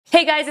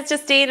Hey guys, it's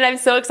Justine and I'm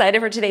so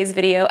excited for today's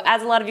video.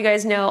 As a lot of you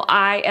guys know,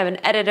 I am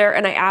an editor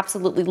and I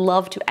absolutely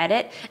love to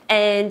edit.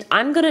 And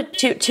I'm gonna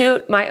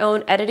toot my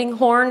own editing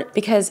horn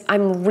because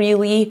I'm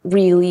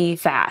really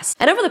fast.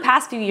 And over the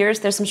past few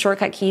years, there's some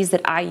shortcut keys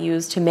that I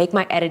use to make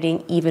my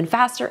editing even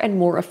faster and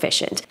more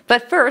efficient.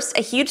 But first,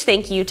 a huge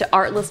thank you to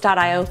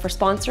Artlist.io for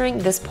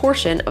sponsoring this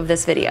portion of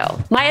this video.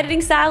 My editing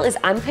style is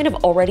I'm kind of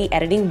already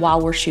editing while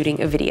we're shooting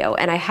a video,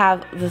 and I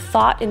have the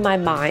thought in my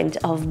mind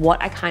of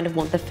what I kind of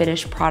want the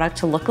finished product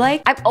to look like.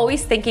 I'm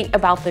always thinking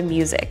about the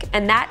music,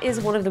 and that is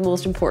one of the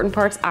most important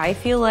parts, I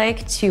feel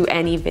like, to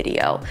any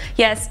video.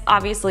 Yes,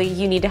 obviously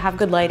you need to have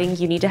good lighting,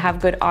 you need to have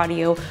good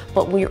audio,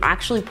 but when you're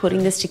actually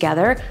putting this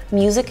together,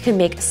 music can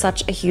make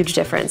such a huge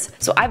difference.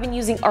 So I've been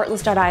using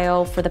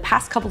Artlist.io for the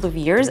past couple of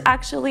years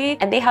actually,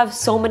 and they have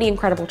so many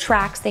incredible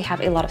tracks. They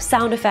have a lot of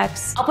sound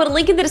effects. I'll put a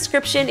link in the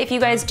description. If you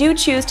guys do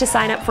choose to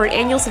sign up for an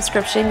annual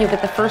subscription, you'll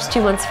get the first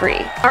 2 months free.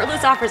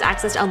 Artlist offers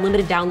access to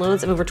unlimited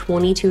downloads of over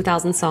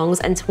 22,000 songs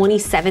and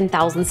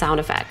 27,000 sound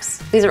effects.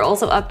 These are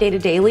also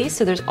updated daily,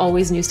 so there's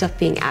always new stuff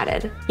being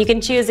added. You can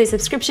choose a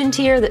subscription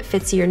tier that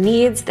fits your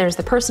needs. There's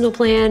the personal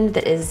plan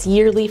that is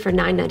yearly for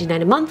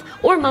 $9.99 a month,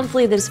 or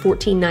monthly that is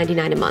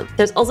 $14.99 a month.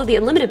 There's also the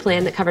unlimited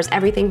plan that covers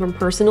everything from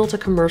personal to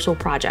commercial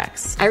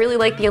projects. I really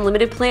like the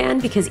unlimited plan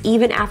because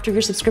even after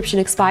your subscription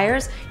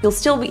expires, you'll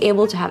still be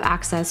able to have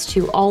access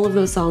to all of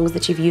those songs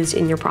that you've used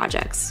in your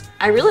projects.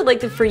 I really like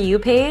the For You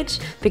page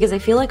because I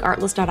feel like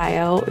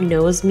Artlist.io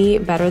knows me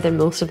better than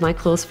most of my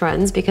close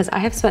friends because I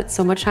have spent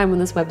so much time on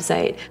this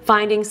website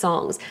finding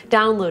songs,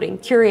 downloading,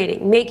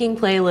 curating, making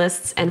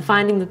playlists, and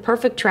finding the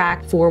perfect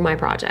track for my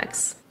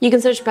projects. You can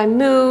search by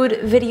mood,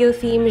 video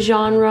theme,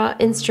 genre,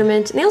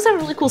 instrument, and they also have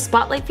a really cool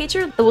spotlight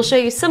feature that will show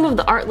you some of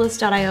the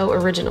Artlist.io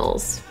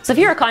originals. So if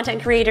you're a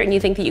content creator and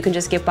you think that you can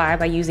just get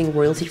by using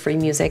royalty-free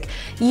music,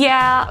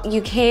 yeah, you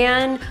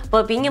can,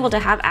 but being able to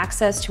have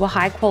access to a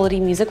high-quality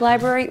music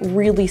library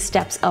really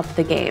steps up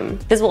the game.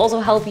 This will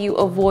also help you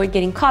avoid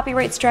getting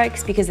copyright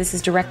strikes because this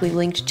is directly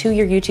linked to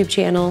your YouTube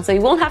channel, so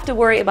you won't have to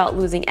worry about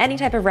losing any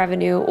type of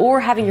revenue or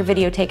having your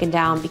video taken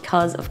down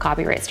because of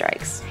copyright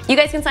strikes. You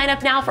guys can sign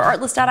up now for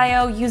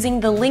Artlist.io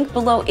using the link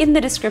below in the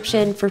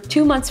description for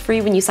 2 months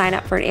free when you sign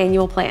up for an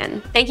annual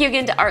plan. Thank you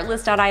again to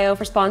Artlist.io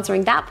for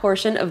sponsoring that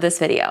portion of this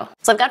video.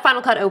 So I've got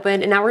Final Cut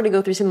open, and now we're gonna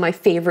go through some of my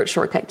favorite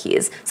shortcut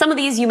keys. Some of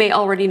these you may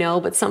already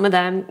know, but some of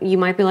them you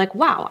might be like,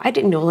 wow, I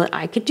didn't know that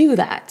I could do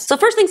that. So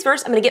first things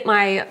first, I'm gonna get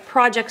my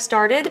project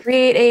started,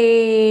 create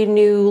a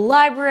new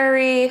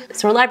library.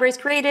 So our library is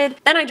created,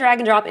 then I drag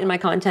and drop in my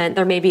content.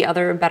 There may be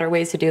other better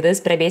ways to do this,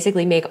 but I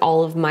basically make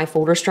all of my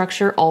folder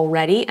structure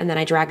already, and then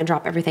I drag and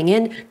drop everything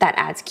in. That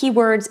adds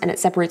keywords, and it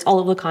separates all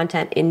of the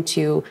content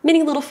into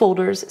many little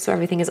folders, so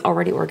everything is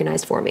already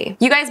organized for me.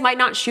 You guys might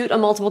not shoot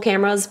on multiple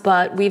cameras,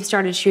 but we've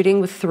started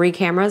shooting with 3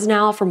 cameras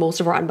now for most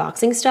of our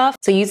unboxing stuff.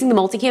 So using the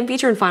Multicam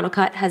feature in Final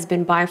Cut has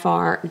been by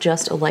far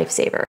just a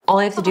lifesaver. All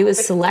I have to do is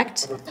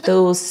select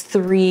those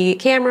 3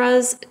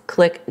 cameras,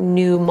 click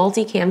New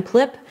Multicam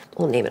Clip,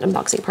 we'll name it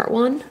Unboxing Part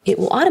 1. It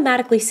will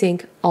automatically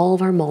sync all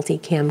of our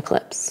Multicam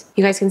clips.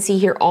 You guys can see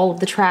here all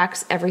of the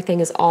tracks, everything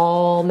is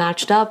all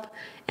matched up.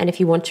 And if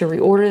you want to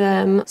reorder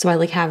them, so I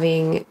like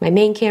having my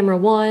main camera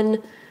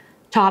 1,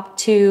 top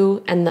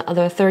 2, and the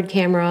other 3rd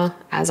camera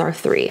as our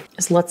 3.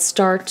 So let's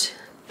start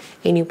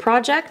a new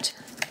project.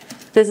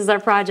 This is our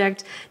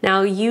project.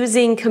 Now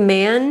using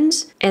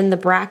Command and the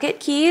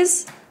bracket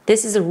keys,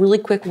 this is a really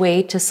quick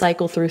way to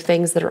cycle through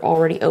things that are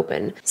already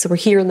open. So we're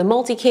here in the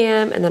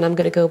Multicam, and then I'm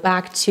gonna go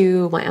back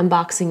to my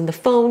unboxing the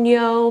phone,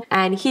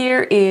 and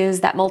here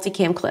is that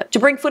Multicam clip. To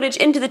bring footage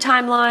into the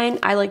timeline,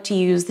 I like to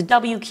use the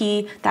W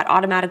key. That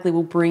automatically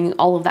will bring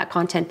all of that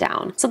content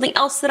down. Something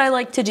else that I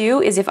like to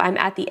do is if I'm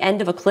at the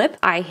end of a clip,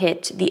 I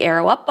hit the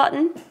arrow up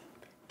button.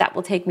 That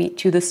will take me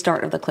to the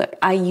start of the clip.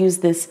 I use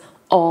this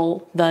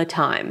all the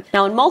time.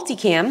 Now in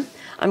Multicam,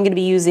 I'm gonna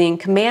be using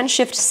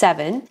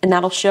Command-Shift-7, and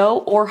that'll show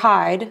or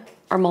hide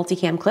our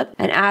Multicam clip.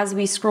 And as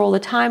we scroll the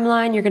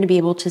timeline, you're gonna be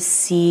able to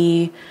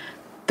see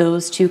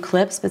those 2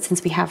 clips, but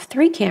since we have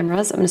 3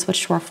 cameras, I'm gonna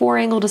switch to our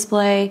 4-angle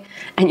display,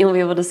 and you'll be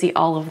able to see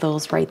all of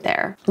those right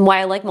there. And why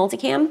I like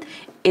Multicam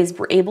is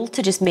we're able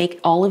to just make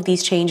all of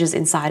these changes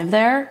inside of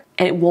there,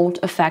 and it won't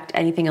affect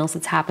anything else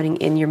that's happening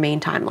in your main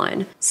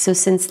timeline. So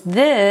since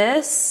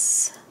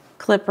this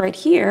clip right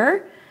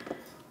here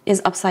is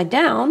upside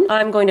down,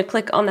 I'm going to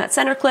click on that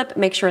center clip,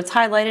 make sure it's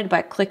highlighted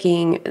by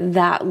clicking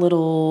that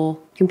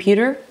little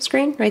computer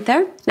screen right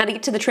there. Now to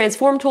get to the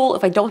transform tool,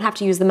 if I don't have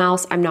to use the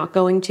mouse, I'm not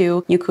going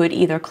to. You could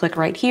either click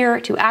right here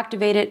to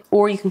activate it,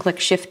 or you can click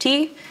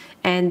Shift-T,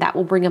 and that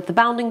will bring up the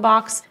bounding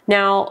box.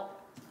 Now,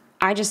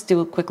 I just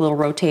do a quick little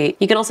rotate.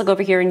 You can also go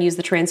over here and use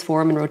the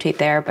transform and rotate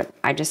there, but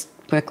I just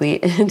quickly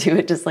do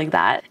it just like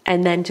that.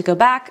 And then to go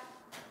back,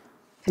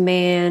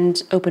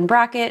 Command, open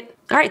bracket.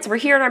 All right, so we're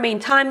here in our main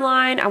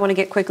timeline. I wanna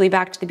get quickly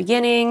back to the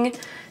beginning.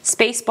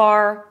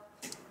 Spacebar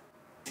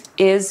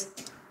is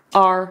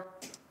our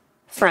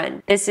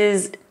friend. This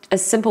is a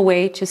simple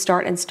way to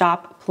start and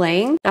stop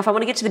playing. Now, if I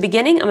wanna get to the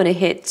beginning, I'm gonna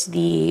hit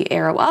the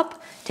arrow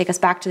up, take us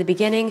back to the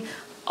beginning.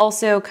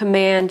 Also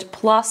Command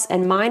plus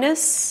and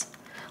minus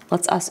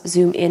lets us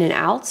zoom in and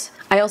out.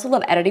 I also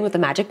love editing with the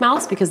magic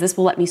mouse because this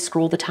will let me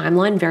scroll the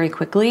timeline very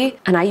quickly,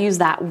 and I use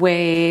that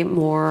way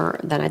more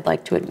than I'd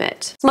like to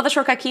admit. Some other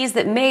shortcut keys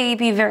that may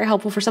be very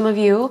helpful for some of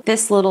you.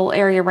 This little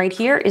area right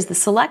here is the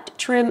select,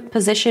 trim,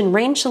 position,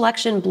 range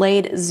selection,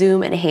 blade,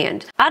 zoom, and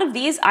hand. Out of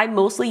these, I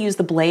mostly use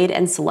the blade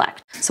and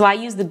select. So I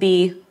use the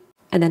B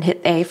and then hit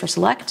A for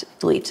select,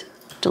 delete,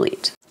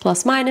 delete.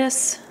 Plus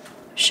minus,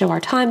 show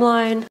our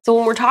timeline. So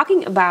when we're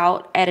talking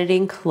about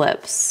editing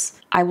clips,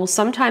 I will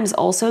sometimes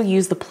also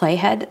use the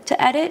playhead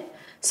to edit.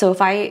 So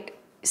if I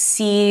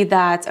see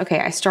that, okay,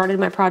 I started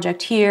my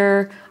project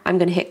here, I'm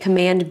gonna hit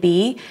Command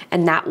B,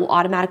 and that will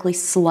automatically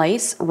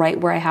slice right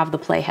where I have the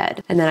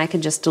playhead. And then I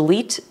can just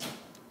delete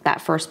that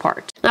first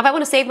part. Now, if I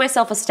wanna save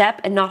myself a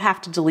step and not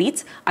have to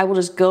delete, I will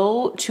just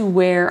go to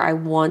where I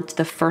want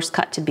the first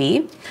cut to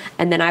be,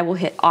 and then I will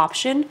hit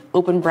Option,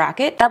 open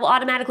bracket. That will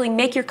automatically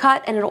make your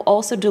cut, and it'll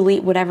also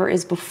delete whatever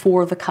is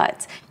before the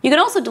cut. You can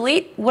also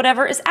delete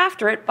whatever is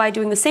after it by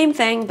doing the same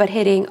thing, but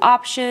hitting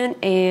Option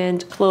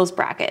and close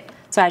bracket.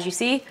 So as you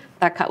see,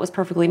 that cut was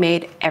perfectly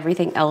made.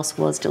 Everything else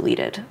was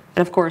deleted.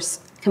 And of course,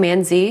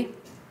 Command Z,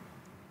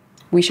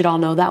 we should all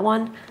know that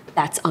one.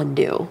 That's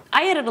undo.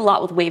 I edit a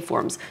lot with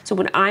waveforms. So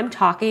when I'm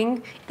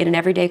talking in an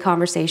everyday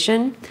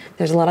conversation,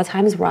 there's a lot of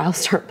times where I'll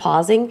start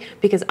pausing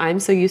because I'm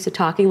so used to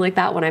talking like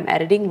that when I'm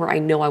editing where I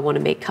know I want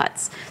to make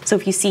cuts. So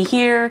if you see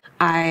here,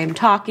 I'm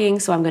talking,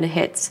 so I'm going to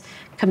hit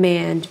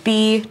Command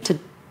B to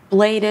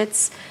blade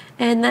it.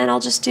 And then I'll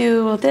just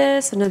do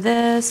this and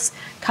this,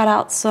 cut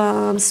out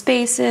some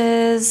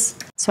spaces.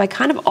 So I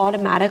kind of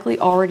automatically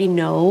already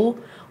know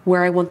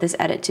where I want this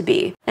edit to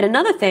be. And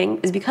another thing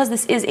is because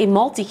this is a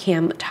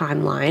multicam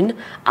timeline,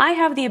 I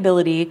have the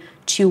ability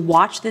to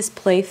watch this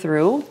play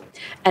through,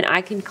 and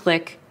I can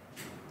click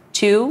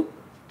 2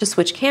 to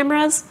switch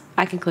cameras,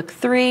 I can click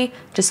 3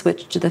 to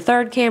switch to the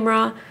third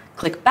camera,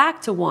 click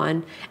back to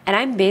 1, and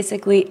I'm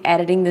basically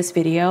editing this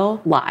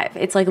video live.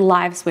 It's like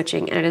live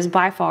switching, and it is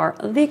by far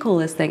the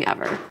coolest thing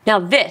ever. Now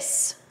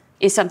this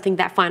is something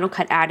that Final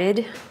Cut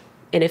added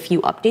in a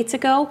few updates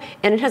ago,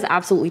 and it has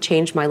absolutely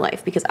changed my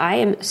life because I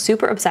am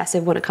super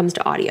obsessive when it comes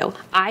to audio.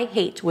 I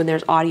hate when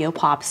there's audio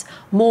pops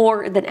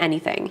more than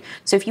anything.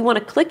 So if you want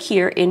to click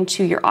here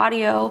into your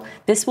audio,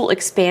 this will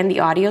expand the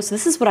audio. So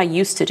this is what I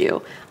used to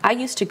do. I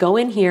used to go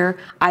in here,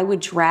 I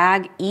would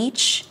drag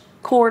each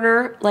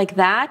corner like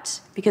that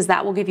because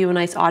that will give you a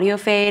nice audio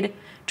fade.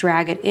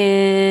 Drag it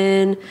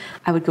in.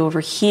 I would go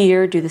over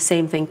here, do the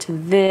same thing to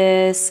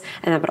this,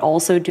 and I would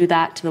also do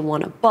that to the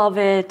one above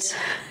it.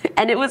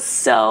 And it was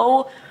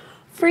so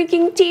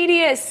freaking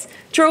tedious.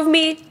 Drove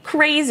me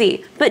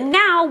crazy. But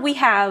now we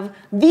have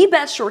the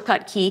best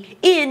shortcut key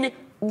in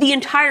the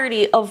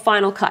entirety of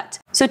Final Cut.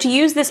 So to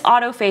use this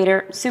auto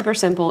fader, super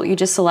simple. You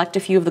just select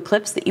a few of the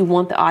clips that you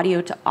want the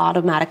audio to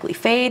automatically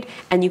fade,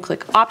 and you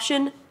click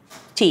Option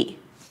T.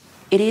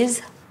 It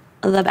is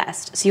the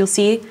best. So you'll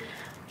see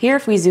here,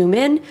 if we zoom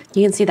in,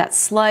 you can see that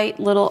slight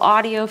little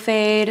audio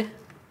fade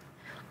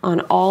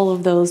on all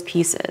of those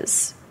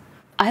pieces.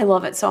 I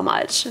love it so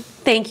much.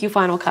 Thank you,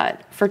 Final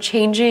Cut, for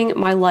changing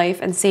my life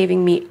and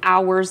saving me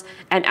hours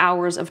and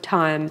hours of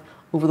time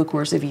over the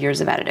course of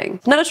years of editing.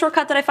 Another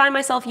shortcut that I find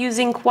myself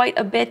using quite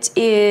a bit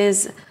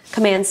is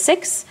Command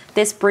 6.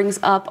 This brings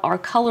up our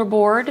color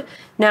board.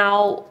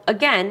 Now,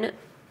 again,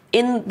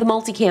 in the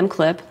multicam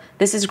clip,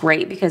 this is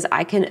great because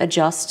I can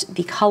adjust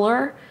the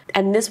color,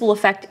 and this will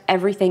affect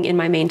everything in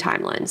my main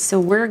timeline. So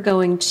we're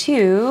going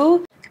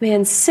to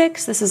Command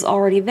 6, this is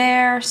already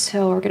there,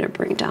 so we're gonna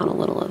bring down a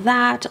little of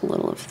that, a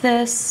little of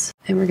this,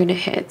 and we're gonna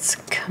hit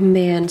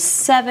Command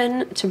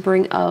 7 to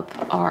bring up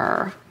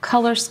our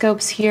color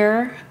scopes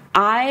here.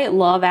 I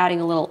love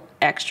adding a little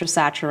extra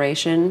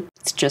saturation.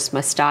 It's just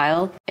my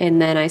style.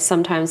 And then I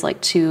sometimes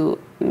like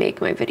to make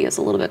my videos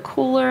a little bit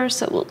cooler,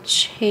 so we'll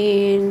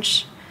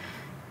change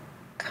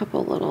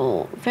couple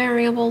little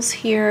variables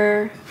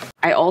here.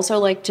 I also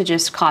like to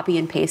just copy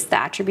and paste the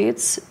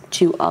attributes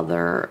to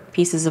other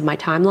pieces of my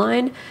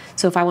timeline.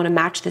 So if I want to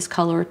match this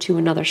color to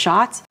another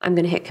shot, I'm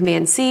going to hit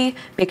Command C,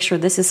 make sure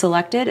this is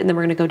selected, and then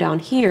we're going to go down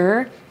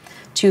here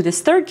to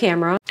this third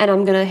camera, and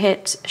I'm gonna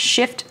hit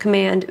Shift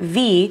Command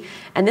V,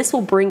 and this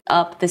will bring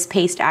up this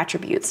paste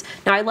attributes.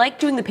 Now I like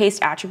doing the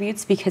paste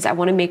attributes because I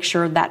wanna make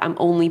sure that I'm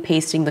only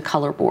pasting the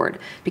color board,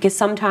 because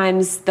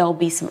sometimes there'll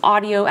be some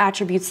audio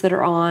attributes that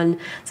are on,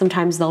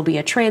 sometimes there'll be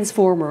a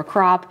transform or a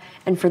crop,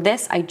 and for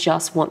this I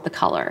just want the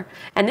color.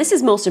 And this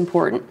is most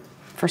important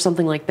for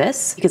something like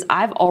this, because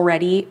I've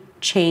already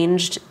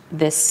changed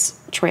this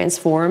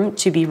transform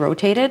to be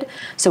rotated.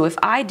 So if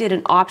I did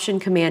an Option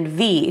Command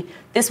V,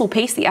 this will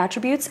paste the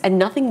attributes and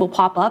nothing will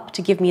pop up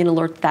to give me an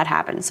alert that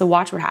happened. So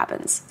watch what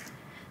happens.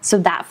 So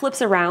that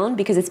flips around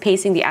because it's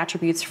pasting the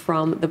attributes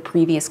from the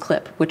previous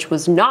clip, which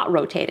was not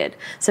rotated.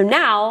 So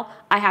now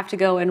I have to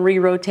go and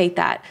re-rotate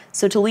that.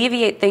 So to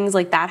alleviate things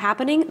like that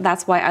happening,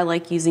 that's why I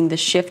like using the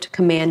Shift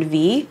Command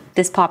V.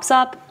 This pops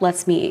up,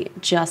 lets me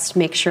just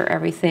make sure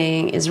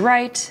everything is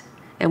right,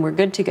 and we're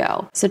good to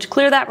go. So to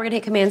clear that, we're gonna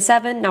hit Command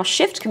 7. Now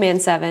Shift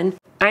Command 7,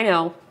 I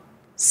know,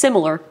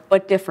 similar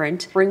but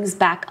different, brings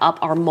back up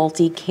our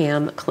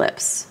multicam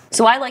clips.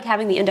 So I like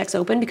having the index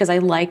open because I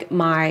like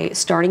my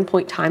starting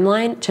point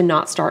timeline to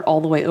not start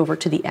all the way over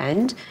to the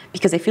end,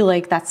 because I feel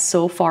like that's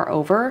so far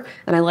over,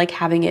 and I like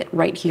having it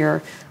right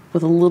here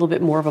with a little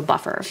bit more of a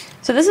buffer.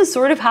 So this is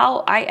sort of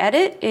how I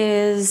edit.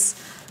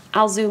 Is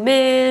I'll zoom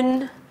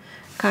in,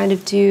 kind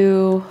of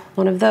do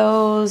one of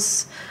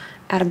those,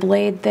 add a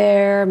blade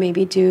there,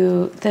 maybe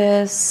do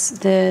this,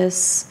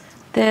 this,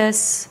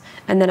 this,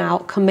 and then I'll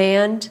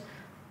command,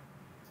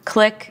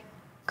 click,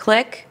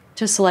 click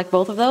to select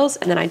both of those,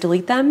 and then I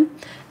delete them,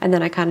 and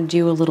then I kind of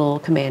do a little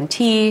command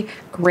T.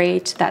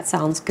 Great, that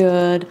sounds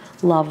good,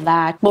 love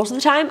that. Most of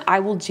the time I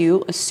will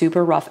do a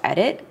super rough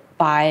edit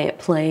by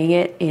playing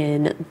it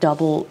in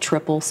double,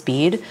 triple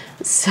speed.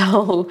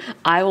 So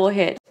I will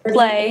hit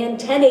play. And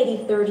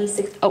 1080, 30,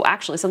 60. Oh,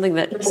 actually, something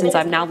that, since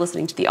I'm now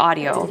listening to the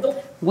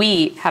audio,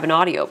 we have an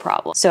audio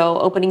problem. So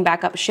opening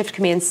back up Shift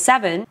Command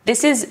 7,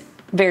 this is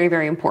very,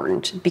 very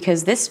important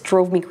because this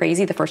drove me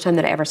crazy the first time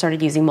that I ever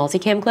started using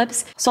multicam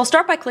clips. So I'll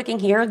start by clicking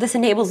here. This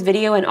enables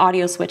video and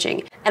audio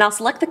switching. And I'll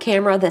select the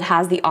camera that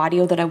has the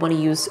audio that I want to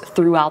use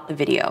throughout the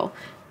video.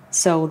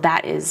 So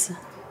that is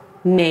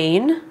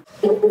main.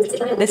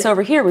 This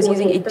over here was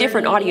using a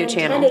different audio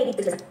channel.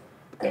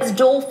 It's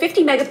dual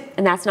 50 meg.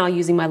 And that's now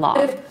using my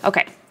log.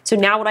 Okay, so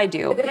now what I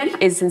do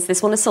is, since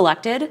this one is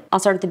selected, I'll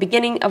start at the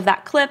beginning of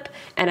that clip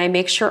and I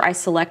make sure I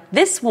select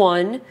this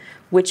one,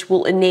 which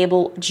will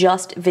enable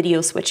just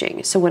video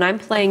switching. So when I'm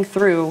playing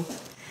through,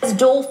 It's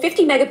dual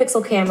 50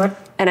 megapixel camera.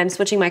 And I'm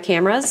switching my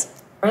cameras,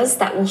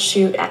 That will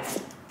shoot at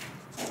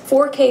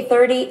 4K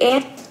 30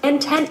 and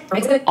 10.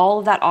 all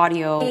of that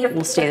audio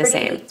will stay the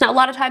same. Now, a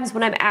lot of times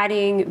when I'm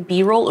adding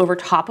B-roll over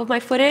top of my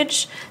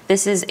footage,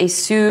 this is a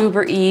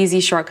super easy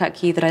shortcut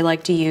key that I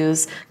like to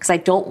use because I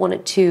don't want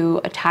it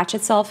to attach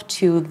itself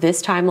to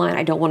this timeline.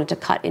 I don't want it to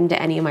cut into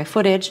any of my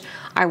footage.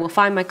 I will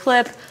find my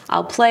clip,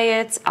 I'll play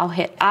it, I'll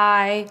hit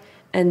I,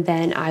 and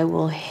then I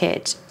will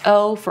hit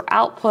O for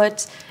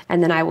output,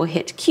 and then I will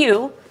hit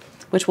Q,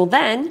 which will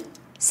then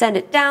send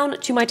it down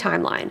to my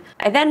timeline.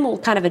 I then will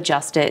kind of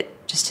adjust it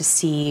just to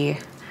see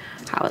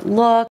how it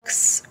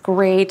looks.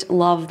 Great,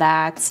 love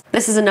that.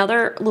 This is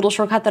another little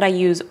shortcut that I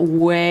use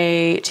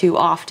way too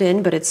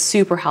often, but it's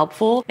super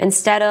helpful.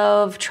 Instead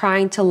of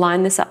trying to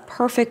line this up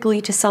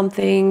perfectly to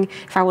something,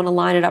 if I want to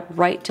line it up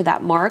right to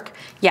that mark,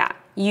 yeah,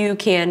 you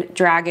can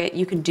drag it,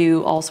 you can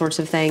do all sorts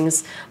of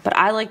things, but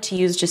I like to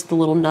use just the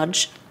little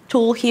nudge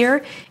tool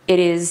here. It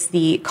is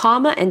the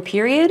comma and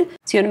period.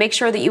 So you want to make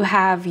sure that you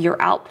have your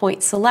out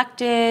point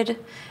selected,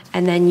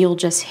 and then you'll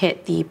just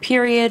hit the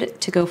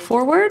period to go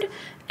forward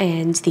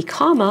and the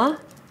comma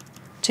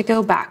to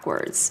go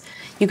backwards.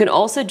 You can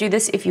also do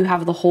this if you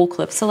have the whole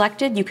clip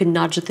selected. You can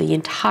nudge the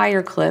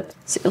entire clip,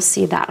 so you'll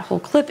see that whole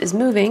clip is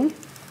moving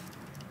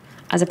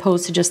as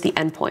opposed to just the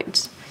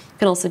endpoint. You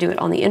can also do it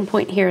on the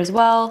endpoint here as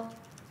well.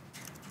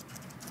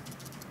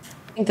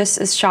 I think this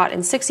is shot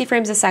in 60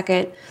 frames a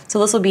second, so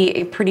this will be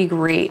a pretty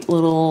great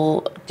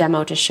little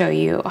demo to show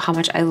you how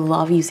much I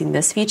love using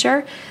this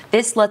feature.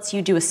 This lets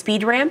you do a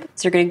speed ramp.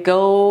 So you're gonna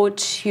go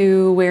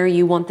to where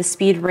you want the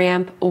speed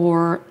ramp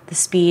or the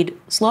speed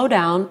slow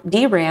down,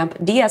 de-ramp,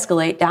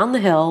 de-escalate down the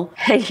hill,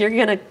 and you're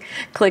gonna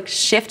click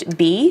Shift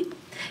B,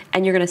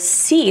 and you're gonna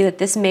see that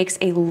this makes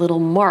a little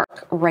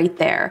mark right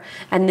there.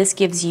 And this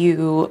gives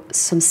you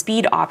some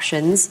speed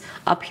options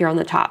up here on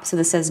the top. So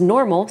this says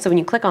normal. So when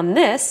you click on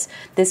this,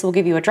 this will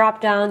give you a drop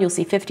down. You'll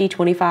see 50,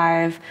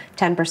 25,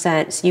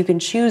 10%. So you can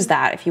choose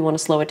that if you wanna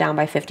slow it down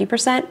by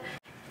 50%.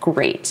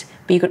 Great.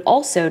 But you can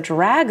also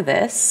drag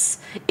this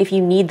if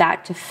you need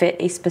that to fit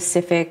a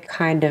specific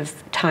kind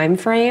of time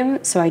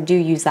frame. So I do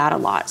use that a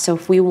lot. So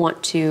if we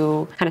want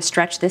to kind of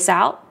stretch this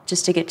out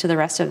just to get to the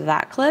rest of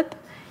that clip,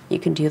 you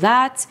can do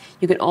that.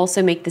 You can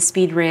also make the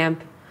speed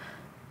ramp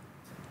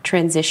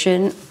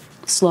transition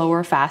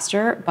slower,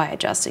 faster by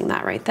adjusting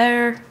that right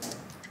there.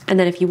 And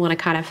then if you want to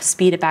kind of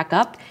speed it back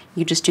up,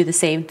 you just do the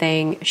same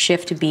thing,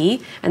 Shift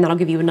B, and that'll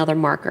give you another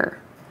marker.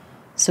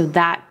 So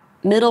that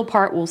middle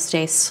part will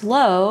stay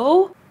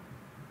slow,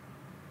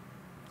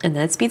 and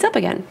then it speeds up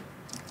again.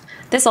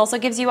 This also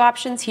gives you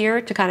options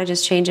here to kind of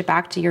just change it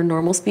back to your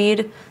normal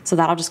speed. So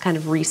that'll just kind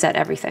of reset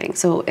everything.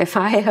 So if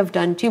I have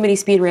done too many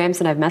speed ramps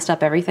and I've messed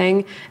up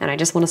everything and I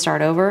just want to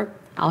start over,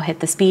 I'll hit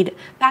the speed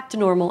back to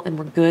normal and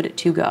we're good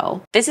to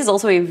go. This is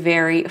also a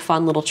very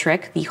fun little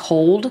trick, the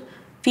hold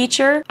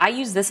feature. I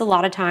use this a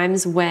lot of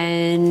times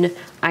when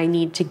I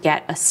need to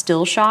get a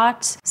still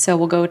shot. So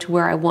we'll go to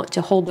where I want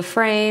to hold the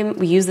frame.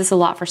 We use this a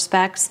lot for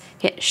specs.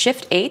 Hit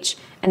Shift H,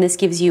 and this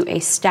gives you a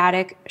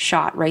static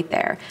shot right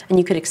there. And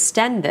you could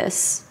extend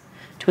this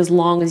to as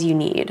long as you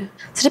need.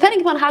 So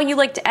depending upon how you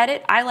like to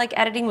edit, I like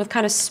editing with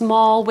kind of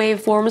small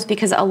waveforms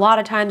because a lot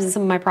of times in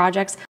some of my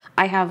projects,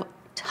 I have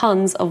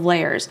tons of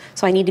layers,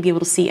 so I need to be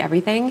able to see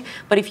everything.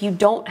 But if you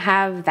don't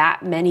have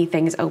that many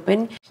things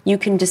open, you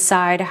can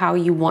decide how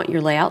you want your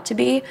layout to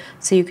be.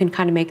 So you can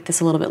kind of make this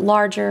a little bit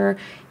larger.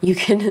 You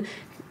can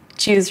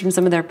choose from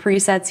some of their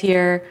presets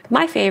here.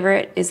 My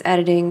favorite is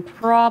editing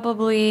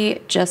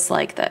probably just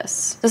like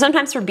this. So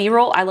sometimes for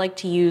B-roll, I like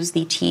to use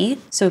the T.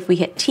 So if we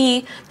hit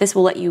T, this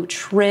will let you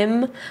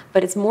trim,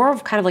 but it's more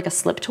of kind of like a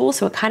slip tool.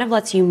 So it kind of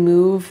lets you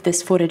move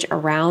this footage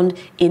around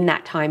in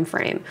that time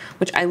frame,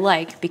 which I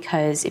like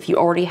because if you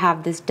already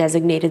have this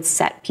designated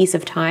set piece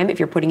of time, if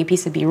you're putting a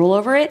piece of B-roll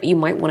over it, you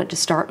might want it to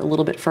start a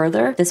little bit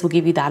further. This will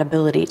give you that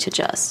ability to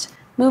just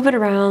move it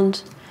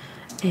around,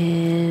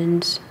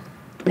 and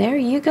there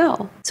you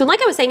go. So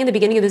like I was saying in the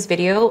beginning of this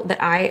video,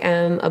 that I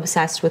am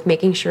obsessed with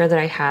making sure that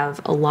I have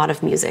a lot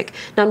of music.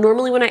 Now,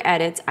 normally when I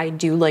edit, I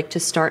do like to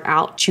start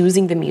out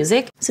choosing the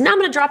music. So now I'm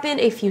gonna drop in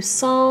a few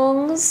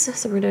songs.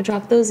 So we're gonna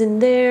drop those in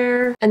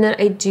there. And then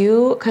I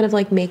do kind of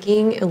like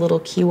making a little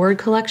keyword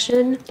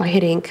collection by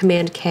hitting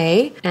Command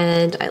K.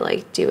 And I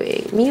like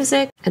doing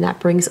music, and that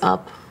brings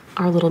up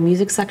our little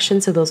music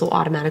section, so those will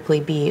automatically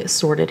be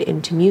sorted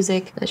into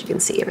music. As you can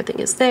see, everything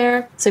is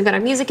there. So we've got our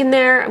music in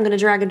there. I'm gonna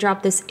drag and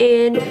drop this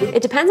in.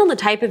 It depends on the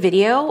type of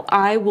video.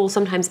 I will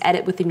sometimes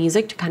edit with the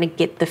music to kind of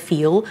get the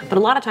feel, but a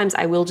lot of times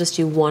I will just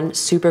do one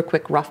super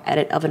quick rough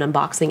edit of an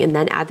unboxing and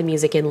then add the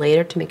music in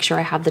later to make sure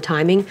I have the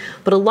timing.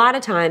 But a lot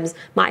of times,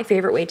 my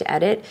favorite way to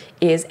edit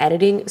is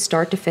editing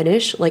start to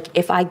finish. Like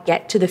if I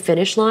get to the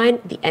finish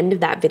line, the end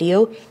of that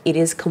video, it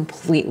is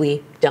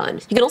completely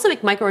done. You can also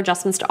make micro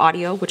adjustments to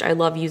audio, which I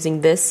love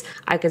using this.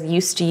 I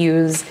used to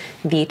use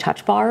the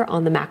touch bar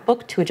on the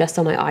MacBook to adjust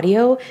all my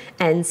audio,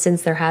 and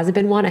since there hasn't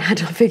been one, I had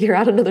to figure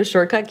out another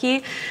shortcut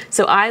key.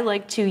 So I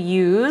like to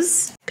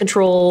use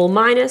Control-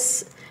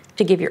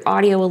 to give your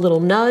audio a little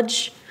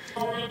nudge.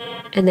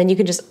 And then you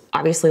can just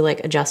obviously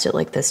like adjust it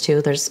like this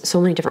too. There's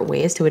so many different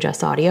ways to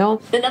adjust audio.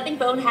 The Nothing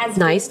phone has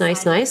nice.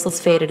 Let's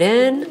fade it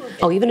in.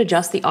 I'll even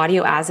adjust the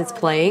audio as it's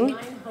playing.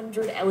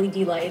 LED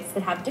lights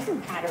that have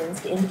different patterns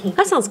to indicate.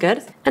 That sounds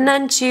good. And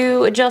then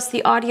to adjust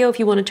the audio, if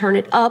you want to turn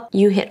it up,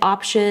 you hit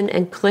Option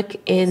and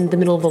click in the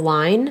middle of the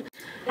line.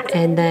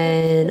 And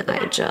then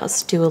I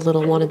just do a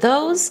little one of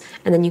those,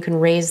 and then you can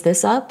raise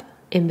this up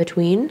in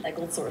between.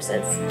 Recycled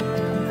sources.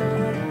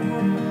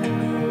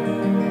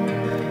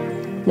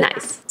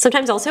 Nice.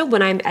 Sometimes also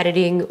when I'm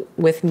editing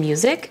with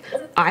music,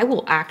 I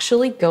will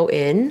actually go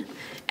in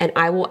and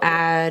I will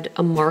add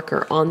a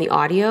marker on the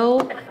audio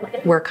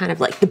where kind of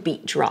like the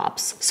beat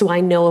drops. So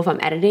I know if I'm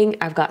editing,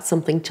 I've got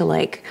something to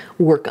like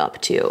work up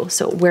to.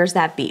 So where's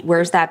that beat?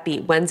 Where's that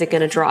beat? When's it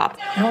gonna drop?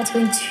 Now it's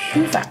going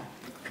too fast.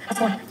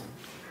 That's one.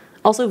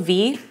 Also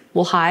V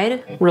will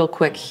hide real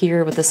quick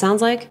here what this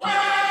sounds like.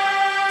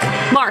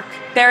 Mark,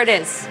 there it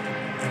is.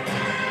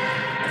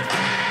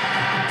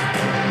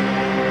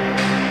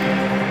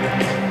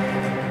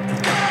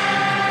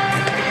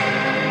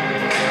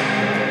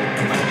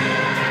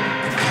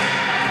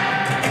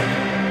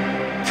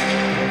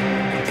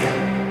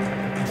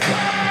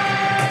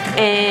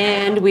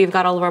 And we've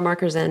got all of our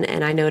markers in,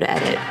 and I know to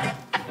edit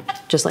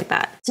just like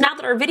that. So now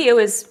that our video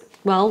is,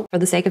 well, for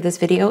the sake of this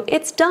video,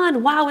 it's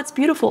done. Wow, it's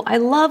beautiful. I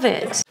love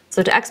it.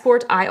 So to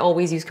export, I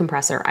always use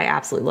compressor. I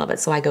absolutely love it.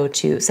 So I go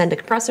to send to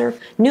compressor,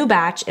 new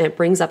batch, and it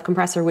brings up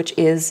compressor, which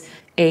is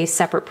a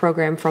separate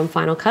program from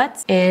Final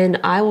Cut. And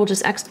I will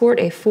just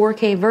export a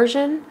 4K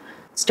version,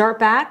 start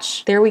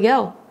batch, there we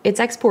go. It's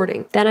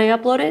exporting. Then I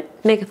upload it,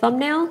 make a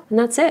thumbnail, and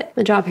that's it.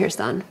 The job here is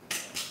done.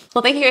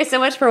 Well, thank you guys so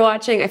much for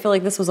watching. I feel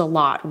like this was a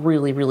lot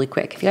really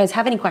quick. If you guys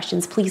have any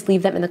questions, please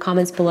leave them in the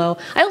comments below.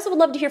 I also would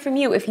love to hear from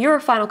you. If you're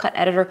a Final Cut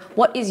editor,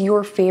 what is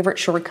your favorite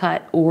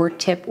shortcut or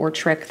tip or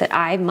trick that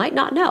I might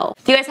not know?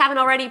 If you guys haven't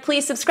already,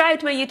 please subscribe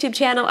to my YouTube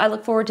channel. I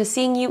look forward to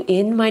seeing you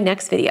in my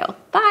next video.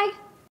 Bye.